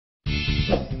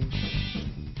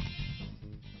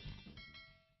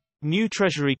New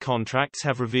Treasury contracts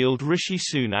have revealed Rishi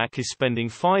Sunak is spending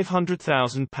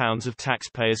 £500,000 of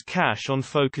taxpayers' cash on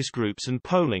focus groups and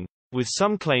polling, with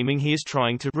some claiming he is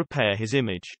trying to repair his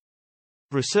image.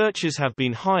 Researchers have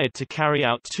been hired to carry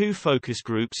out 2 focus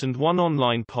groups and 1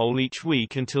 online poll each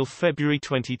week until February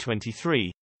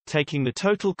 2023, taking the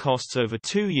total costs over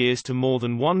 2 years to more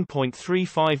than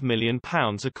 £1.35 million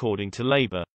according to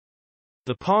Labour.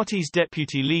 The party's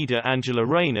deputy leader Angela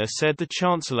Rayner said the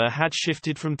Chancellor had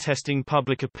shifted from testing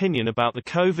public opinion about the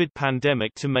COVID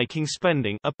pandemic to making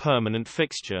spending a permanent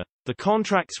fixture. The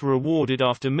contracts were awarded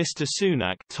after Mr.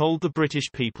 Sunak told the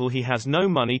British people he has no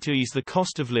money to ease the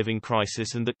cost of living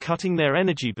crisis and that cutting their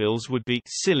energy bills would be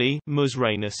silly, Ms.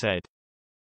 Rayner said.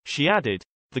 She added,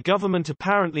 "The government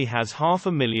apparently has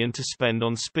 £500,000 to spend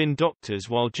on spin doctors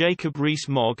while Jacob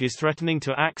Rees-Mogg is threatening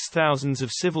to axe thousands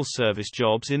of civil service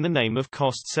jobs in the name of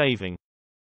cost saving."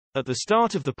 At the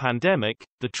start of the pandemic,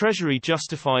 the Treasury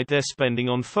justified their spending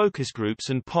on focus groups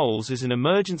and polls as an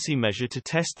emergency measure to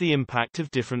test the impact of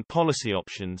different policy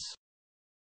options.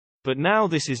 But now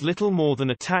this is little more than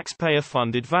a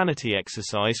taxpayer-funded vanity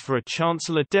exercise for a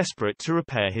Chancellor desperate to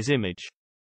repair his image.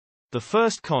 The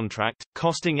first contract,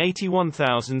 costing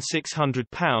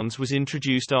 £81,600, was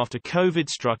introduced after COVID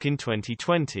struck in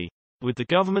 2020, with the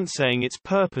government saying its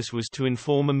purpose was to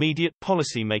inform immediate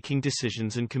policy-making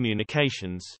decisions and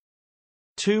communications.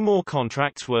 2 more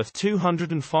contracts worth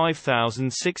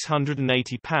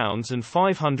 £205,680 and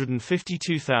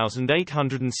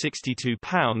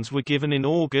 £552,862 were given in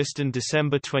August and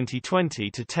December 2020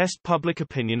 to test public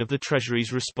opinion of the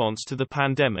Treasury's response to the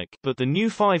pandemic, but the new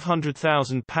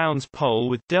 £500,000 poll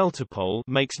with Delta Poll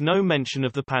makes no mention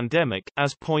of the pandemic,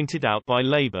 as pointed out by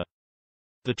Labour.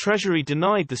 The Treasury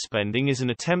denied the spending is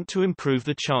an attempt to improve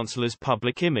the Chancellor's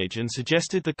public image and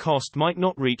suggested the cost might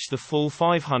not reach the full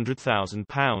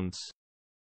 £500,000.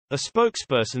 A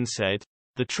spokesperson said,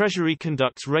 "The Treasury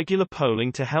conducts regular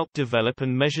polling to help develop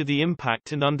and measure the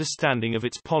impact and understanding of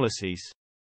its policies.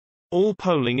 All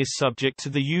polling is subject to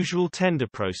the usual tender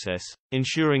process,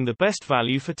 ensuring the best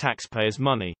value for taxpayers'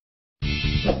 money."